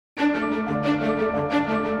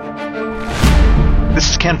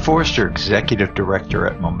Ken Forrester, Executive Director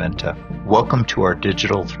at Momenta. Welcome to our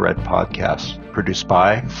Digital Thread podcast, produced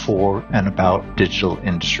by, for, and about digital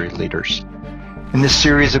industry leaders. In this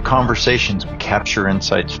series of conversations, we capture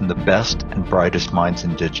insights from the best and brightest minds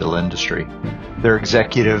in digital industry. They're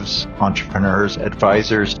executives, entrepreneurs,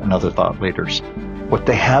 advisors, and other thought leaders. What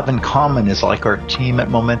they have in common is, like our team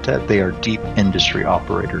at Momenta, they are deep industry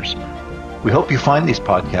operators. We hope you find these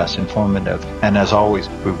podcasts informative, and as always,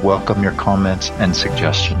 we welcome your comments and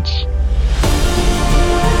suggestions.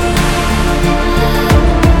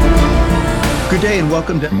 Good day and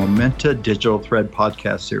welcome to Momenta Digital Thread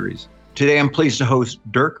podcast series. Today I'm pleased to host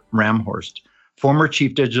Dirk Ramhorst, former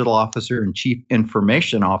Chief Digital Officer and Chief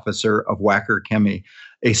Information Officer of Wacker Chemie,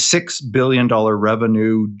 a $6 billion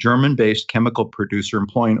revenue German-based chemical producer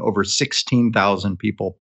employing over 16,000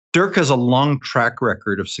 people. Dirk has a long track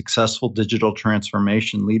record of successful digital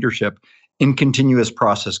transformation leadership in continuous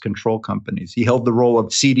process control companies. He held the role of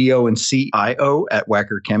CDO and CIO at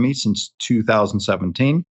Wacker Chemie since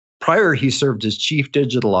 2017. Prior, he served as Chief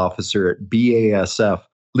Digital Officer at BASF,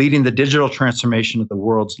 leading the digital transformation of the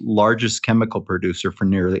world's largest chemical producer for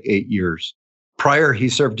nearly 8 years. Prior, he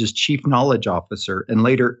served as Chief Knowledge Officer and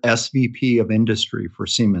later SVP of Industry for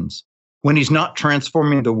Siemens. When he's not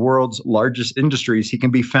transforming the world's largest industries, he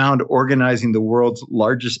can be found organizing the world's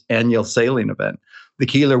largest annual sailing event, the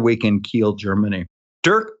Kieler Week in Kiel, Germany.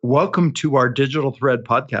 Dirk, welcome to our Digital Thread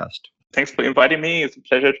podcast. Thanks for inviting me. It's a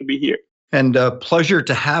pleasure to be here. And a pleasure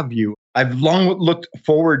to have you. I've long looked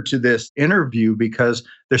forward to this interview because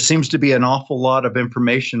there seems to be an awful lot of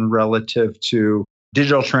information relative to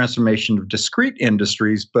digital transformation of discrete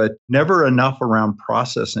industries, but never enough around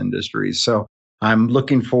process industries. So I'm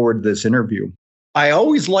looking forward to this interview. I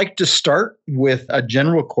always like to start with a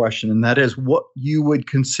general question, and that is what you would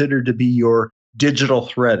consider to be your digital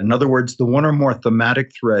thread. In other words, the one or more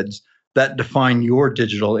thematic threads that define your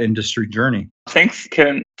digital industry journey. Thanks,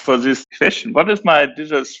 Ken, for this question. What is my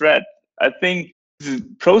digital thread? I think the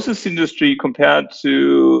process industry compared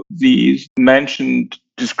to the mentioned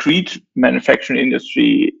discrete manufacturing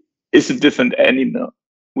industry is a different animal.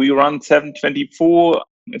 We run 7/24.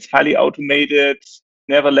 It's highly automated.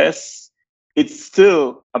 Nevertheless, it's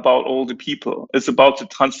still about all the people. It's about the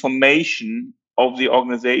transformation of the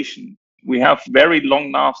organization. We have very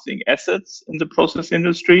long-lasting assets in the process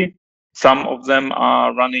industry. Some of them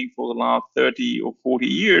are running for the last 30 or 40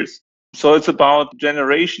 years. So it's about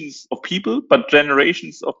generations of people, but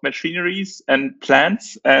generations of machineries and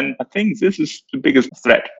plants. And I think this is the biggest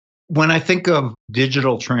threat. When I think of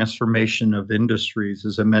digital transformation of industries,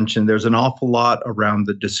 as I mentioned, there's an awful lot around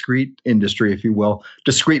the discrete industry, if you will,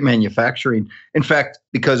 discrete manufacturing. In fact,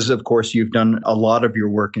 because, of course, you've done a lot of your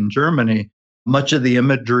work in Germany, much of the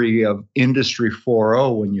imagery of Industry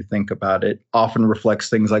 4.0, when you think about it, often reflects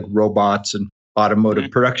things like robots and automotive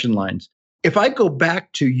production lines. If I go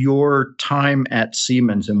back to your time at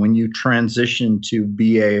Siemens and when you transitioned to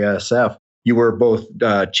BASF, you were both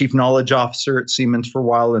Chief Knowledge Officer at Siemens for a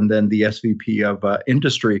while and then the SVP of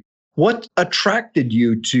Industry. What attracted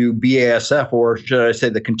you to BASF, or should I say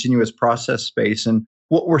the continuous process space, and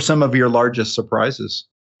what were some of your largest surprises?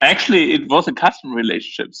 Actually, it was a customer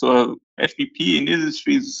relationship. So SVP in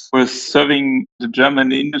Industries was serving the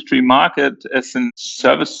German industry market as a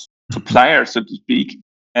service supplier, so to speak.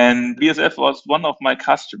 And BASF was one of my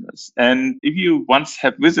customers. And if you once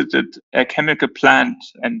have visited a chemical plant,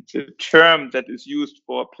 and the term that is used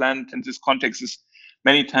for a plant in this context is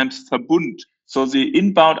many times Verbund. So the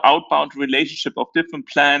inbound, outbound relationship of different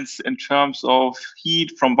plants in terms of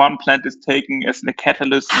heat from one plant is taken as a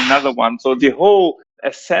catalyst in another one. So the whole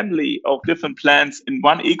assembly of different plants in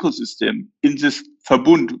one ecosystem in this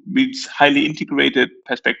Verbund, means highly integrated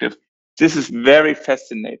perspective. This is very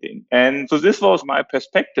fascinating. And so this was my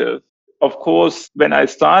perspective. Of course, when I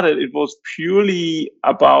started, it was purely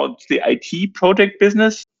about the IT project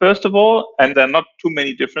business, first of all, and there are not too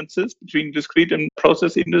many differences between discrete and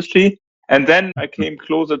process industry. And then I came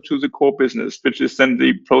closer to the core business, which is then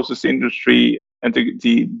the process industry and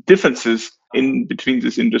the differences in between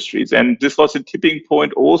these industries. And this was a tipping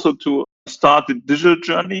point also to start the digital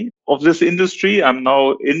journey of this industry. I'm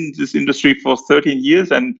now in this industry for 13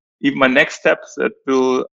 years, and even my next steps that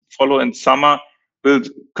will follow in summer will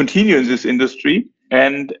continue in this industry.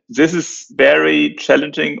 And this is very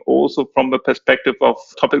challenging also from the perspective of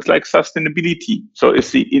topics like sustainability. So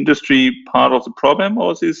is the industry part of the problem,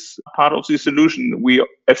 or is this part of the solution we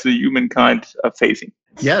as the humankind are facing?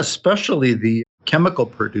 Yeah, especially the chemical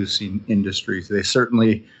producing industries. They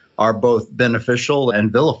certainly are both beneficial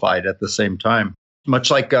and vilified at the same time.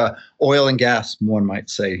 much like oil and gas, one might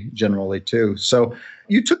say, generally, too. So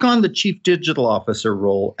you took on the Chief Digital Officer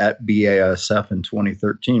role at BASF in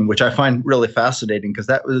 2013, which I find really fascinating because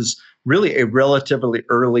that was really a relatively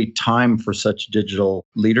early time for such digital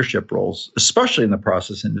leadership roles, especially in the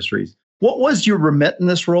process industries. What was your remit in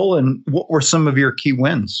this role, and what were some of your key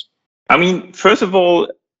wins? I mean, first of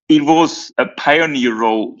all, it was a pioneer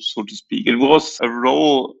role, so to speak. It was a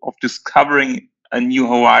role of discovering a new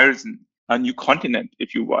horizon, a new continent,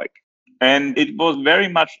 if you like. And it was very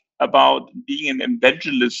much about being an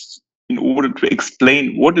evangelist in order to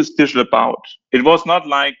explain what is digital about. It was not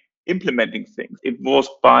like implementing things. It was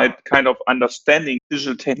by kind of understanding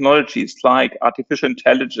digital technologies like artificial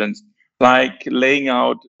intelligence, like laying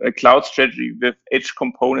out a cloud strategy with edge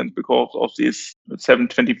components because of this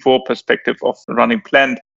 724 perspective of running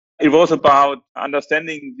plant. It was about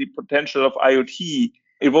understanding the potential of IoT.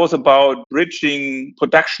 It was about bridging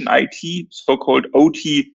production IT, so-called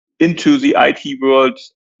OT, into the IT world.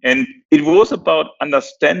 And it was about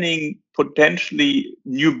understanding potentially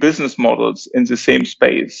new business models in the same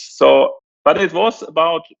space. But it was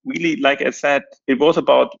about really, like I said, it was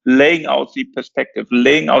about laying out the perspective,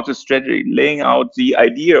 laying out the strategy, laying out the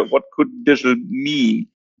idea of what could digital mean.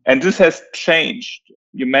 And this has changed.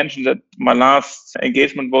 You mentioned that my last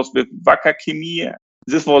engagement was with Wacker Chemie.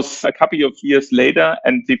 This was a couple of years later,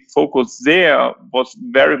 and the focus there was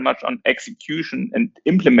very much on execution and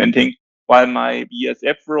implementing, while my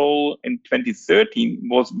BASF role in 2013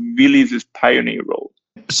 was really this pioneer role.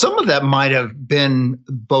 Some of that might have been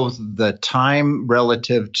both the time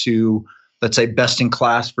relative to, let's say, best in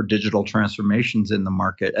class for digital transformations in the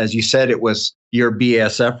market. As you said, it was your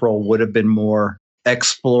BASF role would have been more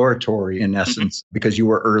exploratory in essence, because you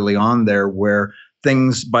were early on there, where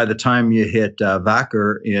things by the time you hit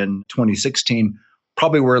Wacker in 2016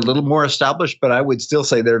 probably were a little more established, but I would still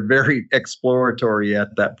say they're very exploratory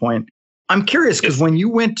at that point. I'm curious because when you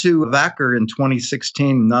went to Wacker in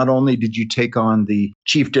 2016, not only did you take on the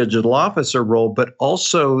Chief Digital Officer role, but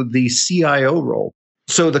also the CIO role.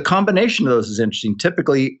 So the combination of those is interesting.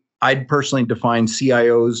 Typically, I'd personally define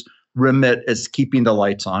CIO's remit as keeping the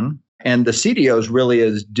lights on, and the CDO's really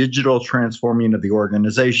as digital transforming of the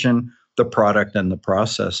organization, the product, and the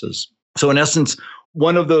processes. So in essence,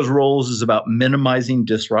 one of those roles is about minimizing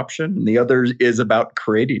disruption, and the other is about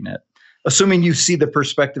creating it. Assuming you see the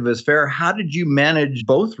perspective as fair, how did you manage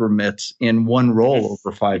both remits in one role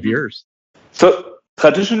over 5 years? So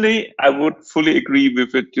traditionally, I would fully agree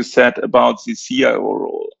with what you said about the CIO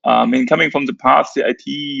role. Coming from the past, the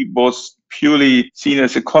IT was purely seen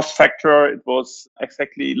as a cost factor. It was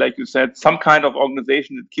exactly like you said, some kind of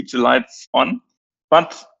organization that keeps the lights on.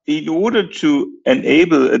 But in order to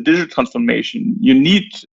enable a digital transformation, you need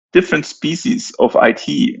different species of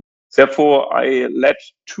IT. Therefore, I led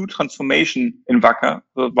two transformations in Wacker.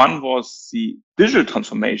 The one was the digital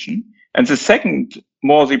transformation, and the second,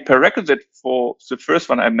 more the prerequisite for the first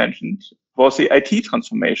one I mentioned, was the IT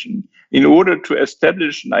transformation. In order to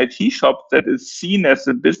establish an IT shop that is seen as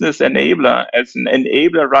a business enabler, as an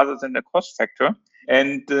enabler rather than a cost factor.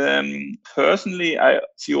 And personally, I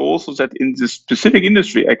see also that in this specific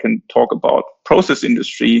industry, I can talk about process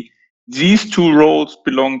industry, these two roles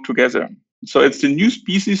belong together. So it's the new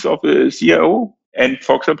species of a CIO. And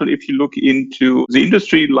for example, if you look into the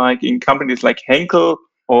industry, like in companies like Henkel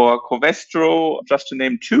or Covestro, just to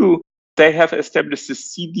name two, they have established the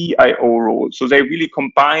CDIO role. So they really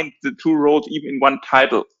combined the two roles even in one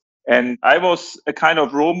title. And I was a kind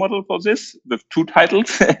of role model for this with two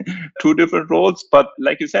titles, two different roles. But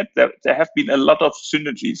like you said, there have been a lot of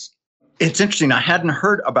synergies. It's interesting. I hadn't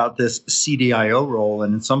heard about this CDIO role.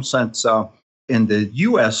 And in some sense, in the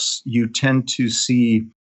US, you tend to see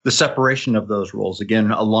the separation of those roles,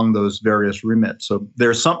 again, along those various remits. So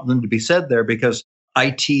there's something to be said there because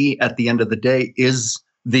IT, at the end of the day, is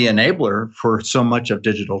the enabler for so much of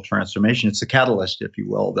digital transformation. It's a catalyst, if you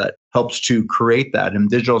will, that helps to create that. And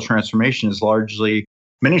digital transformation is largely,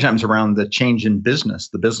 many times, around the change in business,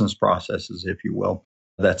 the business processes, if you will,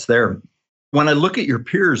 that's there. When I look at your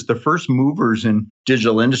peers, the first movers in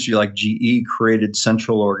digital industry like GE created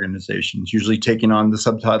central organizations, usually taking on the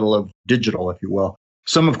subtitle of digital, if you will.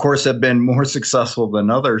 Some, of course, have been more successful than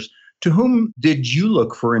others. To whom did you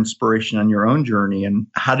look for inspiration on your own journey, and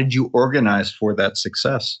how did you organize for that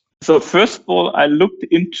success? So first of all, I looked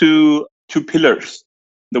into two pillars.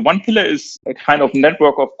 The one pillar is a kind of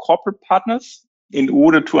network of corporate partners in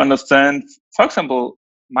order to understand, for example,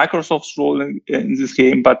 Microsoft's role in this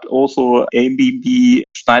game, but also ABB,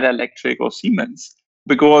 Schneider Electric, or Siemens.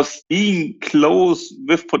 because being close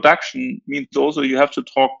with production means also you have to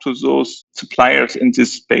talk to those suppliers in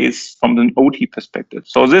this space from an OT perspective.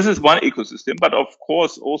 So this is one ecosystem, but of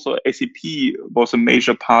course also SAP was a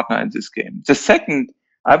major partner in this game. The second,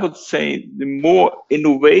 I would say the more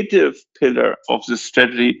innovative pillar of this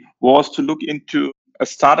strategy was to look into a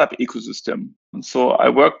startup ecosystem. So I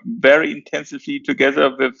work very intensively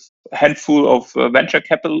together with a handful of venture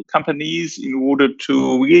capital companies in order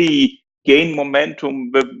to really gain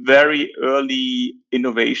momentum with very early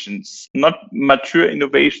innovations, not mature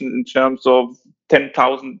innovations in terms of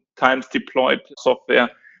 10,000 times deployed software,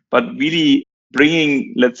 but really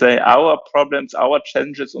bringing, let's say, our problems, our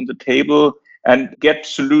challenges on the table and get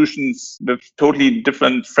solutions with totally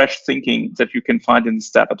different, fresh thinking that you can find in the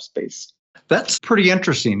startup space. That's pretty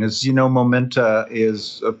interesting. As you know, Momenta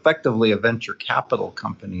is effectively a venture capital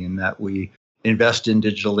company in that we invest in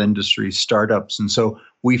digital industry startups. And so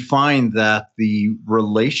we find that the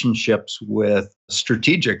relationships with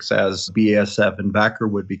strategics, as BASF and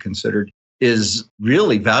Wacker would be considered, is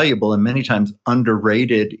really valuable and many times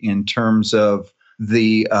underrated in terms of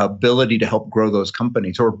the ability to help grow those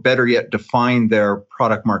companies, or better yet, define their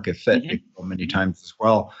product market fit many times as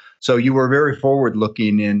well. So you were very forward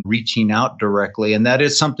looking in reaching out directly. And that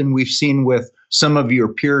is something we've seen with some of your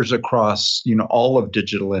peers across, all of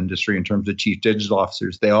digital industry in terms of chief digital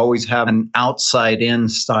officers. They always have an outside in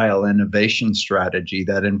style innovation strategy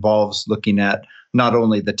that involves looking at not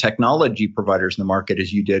only the technology providers in the market,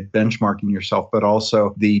 as you did, benchmarking yourself, but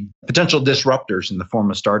also the potential disruptors in the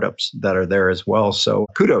form of startups that are there as well. So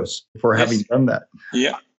kudos for having done that.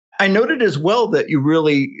 Yeah. I noted as well that you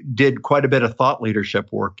really did quite a bit of thought leadership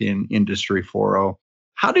work in Industry 4.0.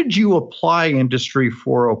 How did you apply Industry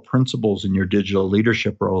 4.0 principles in your digital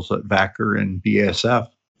leadership roles at Wacker and BASF?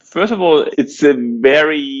 First of all, it's a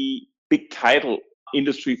very big title,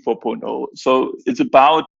 Industry 4.0. So it's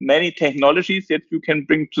about many technologies that you can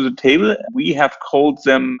bring to the table. We have called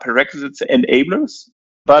them prerequisites enablers.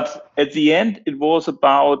 But at the end, it was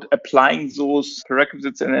about applying those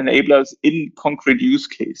prerequisites and enablers in concrete use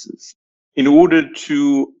cases in order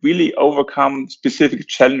to really overcome specific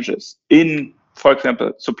challenges in, for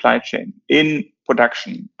example, supply chain, in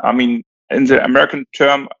production. I mean, in the American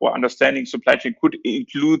term or understanding, supply chain could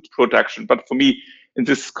include production. But for me, in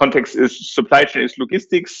this context, is supply chain is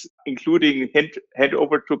logistics, including hand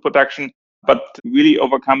over to production, but really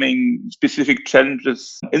overcoming specific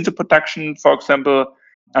challenges in the production, for example.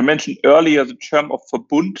 I mentioned earlier the term of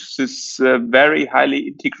Verbund, this very highly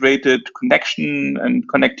integrated connection and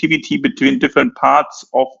connectivity between different parts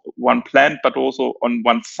of one plant, but also on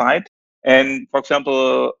one site. And for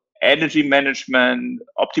example, energy management,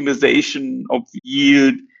 optimization of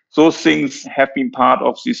yield, those things have been part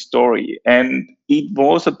of this story. And it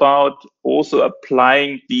was about also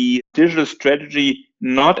applying the digital strategy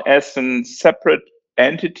not as a separate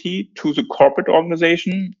entity to the corporate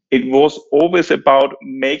organization. It was always about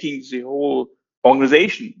making the whole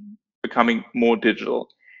organization becoming more digital.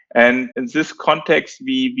 And in this context,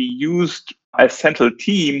 we used a central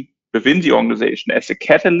team within the organization as a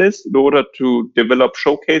catalyst in order to develop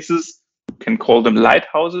showcases. You can call them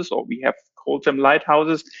lighthouses, or we have called them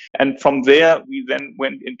lighthouses. And from there, we then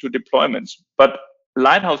went into deployments. But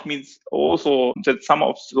lighthouse means also that some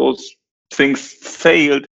of those things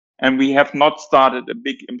failed, and we have not started a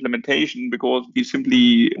big implementation because we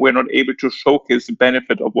simply were not able to showcase the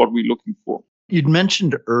benefit of what we're looking for. You'd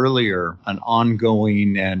mentioned earlier an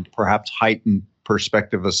ongoing and perhaps heightened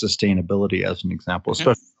perspective of sustainability as an example,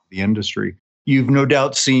 especially in the industry. You've no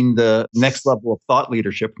doubt seen the next level of thought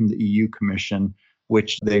leadership from the EU Commission,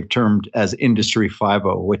 which they've termed as Industry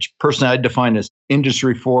 5.0, which personally I define as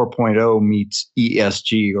Industry 4.0 meets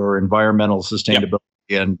ESG, or environmental sustainability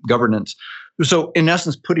and governance. So in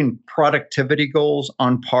essence, putting productivity goals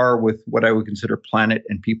on par with what I would consider planet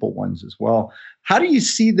and people ones as well. How do you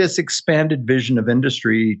see this expanded vision of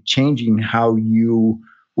industry changing how you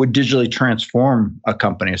would digitally transform a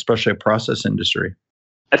company, especially a process industry?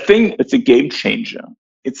 I think it's a game changer.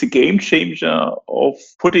 It's a game changer of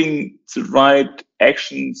putting the right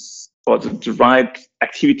actions or the right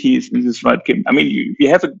activities in this right game. I mean, you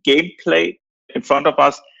have a gameplay in front of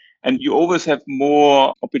us, and you always have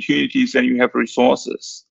more opportunities than you have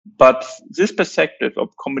resources. But this perspective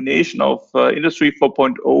of combination of Industry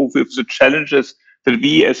 4.0 with the challenges that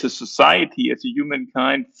we as a society, as a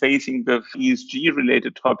humankind facing with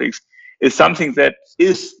ESG-related topics is something that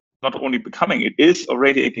is not only becoming, it is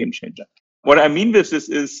already a game changer. What I mean with this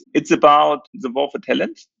is it's about the war for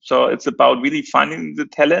talent. So it's about really finding the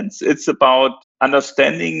talents. It's about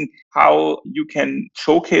understanding how you can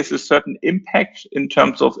showcase a certain impact in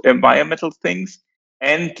terms of environmental things.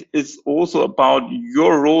 and it's also about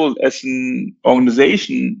your role as an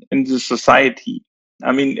organization in the society.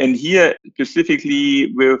 I mean, and here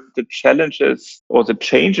specifically with the challenges or the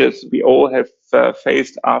changes we all have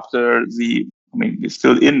faced after we're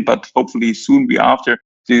still in, but hopefully soon be after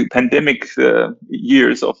the pandemic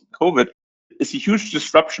years of COVID, is a huge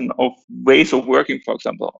disruption of ways of working, for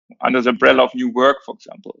example, under the umbrella of new work, for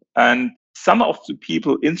example. And some of the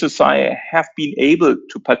people in society have been able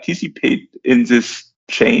to participate in this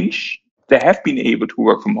change. They have been able to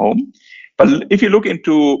work from home. But if you look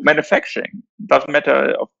into manufacturing, it doesn't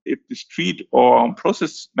matter if the street or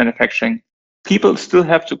process manufacturing, people still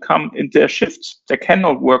have to come in their shifts. They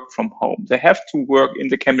cannot work from home. They have to work in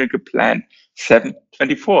the chemical plant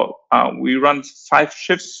 7/24. We run 5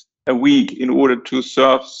 shifts a week in order to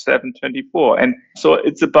serve 7/24. And so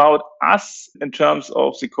it's about us in terms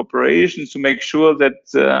of the corporations to make sure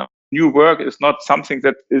that new work is not something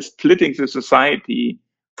that is splitting the society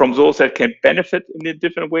from those that can benefit in a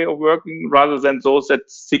different way of working rather than those that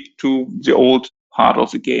stick to the old part of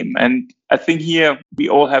the game. And I think here we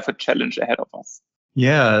all have a challenge ahead of us.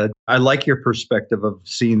 Yeah, I like your perspective of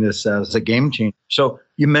seeing this as a game changer. So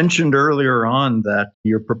you mentioned earlier on that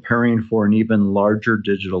you're preparing for an even larger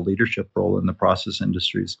digital leadership role in the process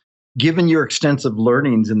industries. Given your extensive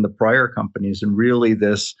learnings in the prior companies and really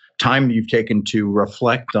this time you've taken to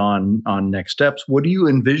reflect on next steps, what do you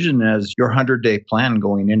envision as your 100-day plan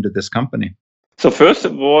going into this company? So first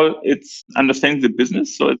of all, it's understanding the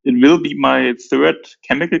business. So it will be my third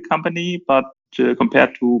chemical company, but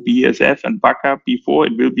compared to BASF and Wacker before,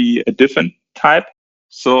 it will be a different type.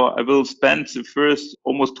 So I will spend the first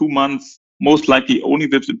almost 2 months most likely only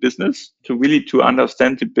with the business to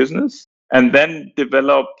understand the business, and then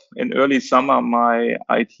develop in early summer my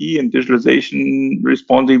IT and digitalization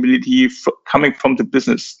responsibility coming from the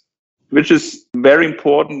business, which is very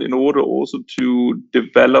important in order also to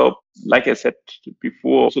develop, like I said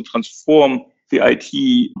before, also transform the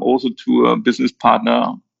IT also to a business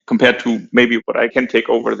partner compared to maybe what I can take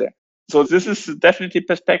over there. So this is definitely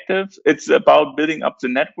perspective. It's about building up the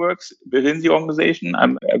networks within the organization.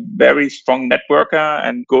 I'm a very strong networker,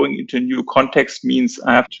 and going into a new context means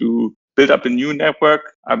I have to build up a new network.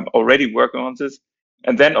 I'm already working on this.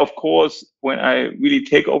 And then, of course, when I really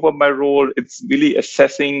take over my role, it's really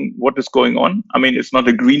assessing what is going on. I mean, it's not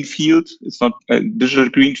a green field. It's not a digital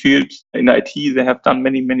green field. In IT, they have done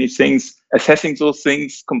many, many things, assessing those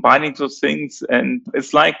things, combining those things. And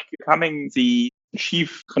it's like becoming the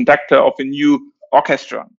chief conductor of a new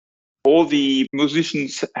orchestra. All the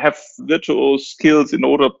musicians have virtual skills in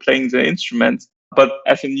order playing their instruments. But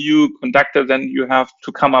as a new conductor, then you have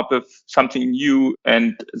to come up with something new.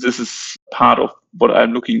 And this is part of what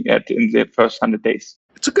I'm looking at in the first 100 days.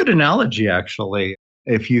 It's a good analogy, actually.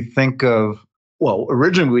 If you think of, well,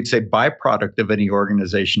 originally we'd say byproduct of any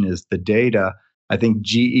organization is the data. I think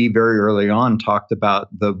GE very early on talked about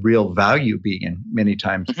the real value being many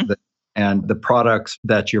times and the products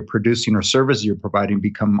that you're producing or services you're providing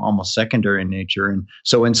become almost secondary in nature. And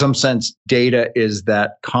so in some sense, data is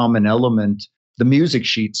that common element. The music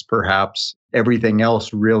sheets, perhaps, everything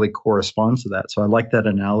else really corresponds to that. So I like that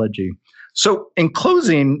analogy. So in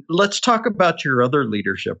closing, let's talk about your other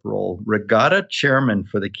leadership role, regatta chairman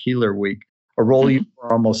for the Kieler Week, a role you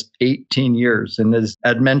for almost 18 years. And as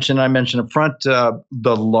I mentioned up front,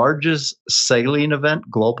 the largest sailing event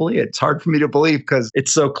globally. It's hard for me to believe because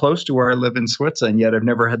it's so close to where I live in Switzerland, yet I've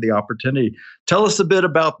never had the opportunity. Tell us a bit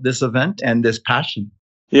about this event and this passion.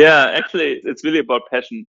 Yeah, actually, it's really about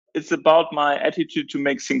passion. It's about my attitude to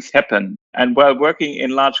make things happen. And while working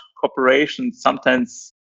in large corporations,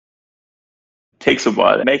 sometimes takes a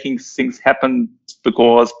while making things happen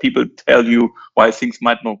because people tell you why things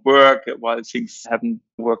might not work, why things haven't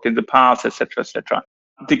worked in the past, etc., etc.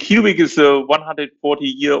 The Kiel Week is a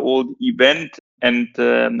 140-year-old event, and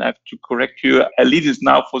I have to correct you. I lead this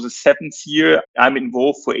now for the 7th year. I'm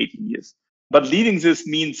involved for 18 years. But leading this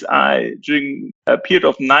means during a period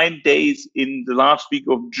of 9 days in the last week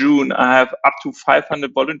of June, I have up to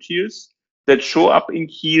 500 volunteers that show up in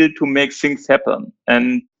Kiel to make things happen.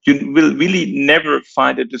 And you will really never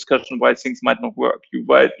find a discussion why things might not work. You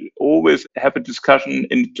might always have a discussion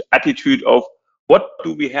in attitude of what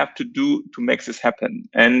do we have to do to make this happen?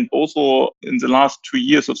 And also in the last 2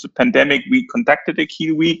 years of the pandemic, we conducted a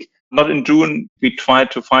Kiel Week. Not in June. We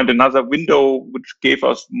tried to find another window which gave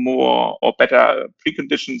us more or better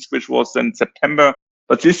preconditions, which was in September.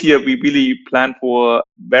 But this year we really planned for a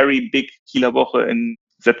very big Kieler Woche in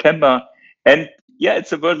September. And yeah,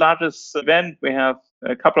 it's the world's largest event. We have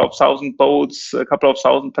a couple of thousand boats, a couple of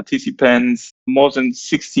thousand participants, more than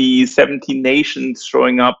 60, 70 nations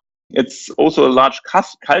showing up. It's also a large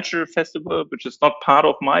culture festival, which is not part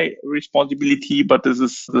of my responsibility, but this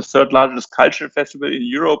is the third largest culture festival in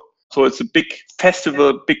Europe. So it's a big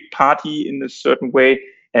festival, big party in a certain way.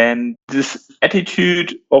 And this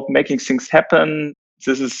attitude of making things happen,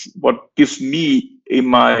 this is what gives me in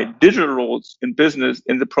my digital roles in business,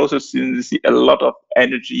 in the process industry, a lot of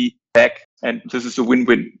energy back. And this is a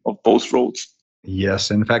win-win of both roles. Yes.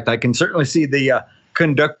 In fact, I can certainly see the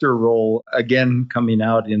conductor role again coming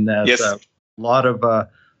out in that. Yes. Lot of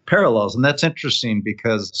parallels. And that's interesting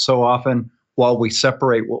because so often while we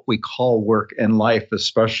separate what we call work and life,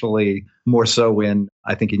 especially more so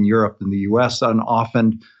I think in Europe and the US, and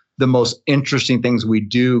often the most interesting things we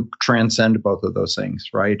do transcend both of those things,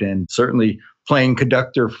 right? And certainly playing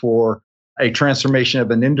conductor for a transformation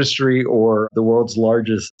of an industry or the world's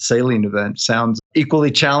largest sailing event sounds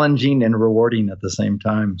equally challenging and rewarding at the same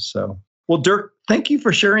time. So, well, Dirk, thank you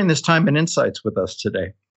for sharing this time and insights with us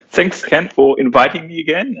today. Thanks, Ken, for inviting me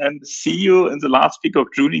again, and see you in the last week of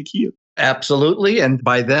June in Kiel. Absolutely. And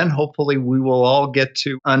by then, hopefully, we will all get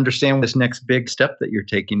to understand this next big step that you're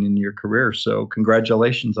taking in your career. So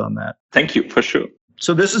congratulations on that. Thank you, for sure.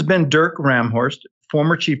 So this has been Dirk Ramhorst,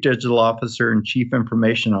 former Chief Digital Officer and Chief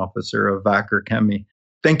Information Officer of Wacker Chemie.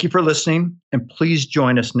 Thank you for listening, and please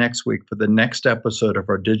join us next week for the next episode of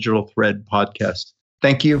our Digital Thread podcast.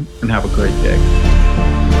 Thank you, and have a great day.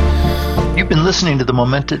 You've been listening to the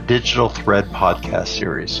Momenta Digital Thread podcast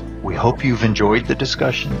series. We hope you've enjoyed the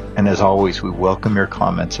discussion, and as always, we welcome your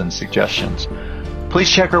comments and suggestions. Please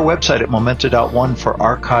check our website at momenta.one for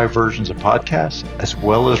archive versions of podcasts, as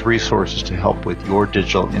well as resources to help with your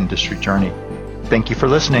digital industry journey. Thank you for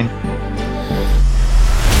listening.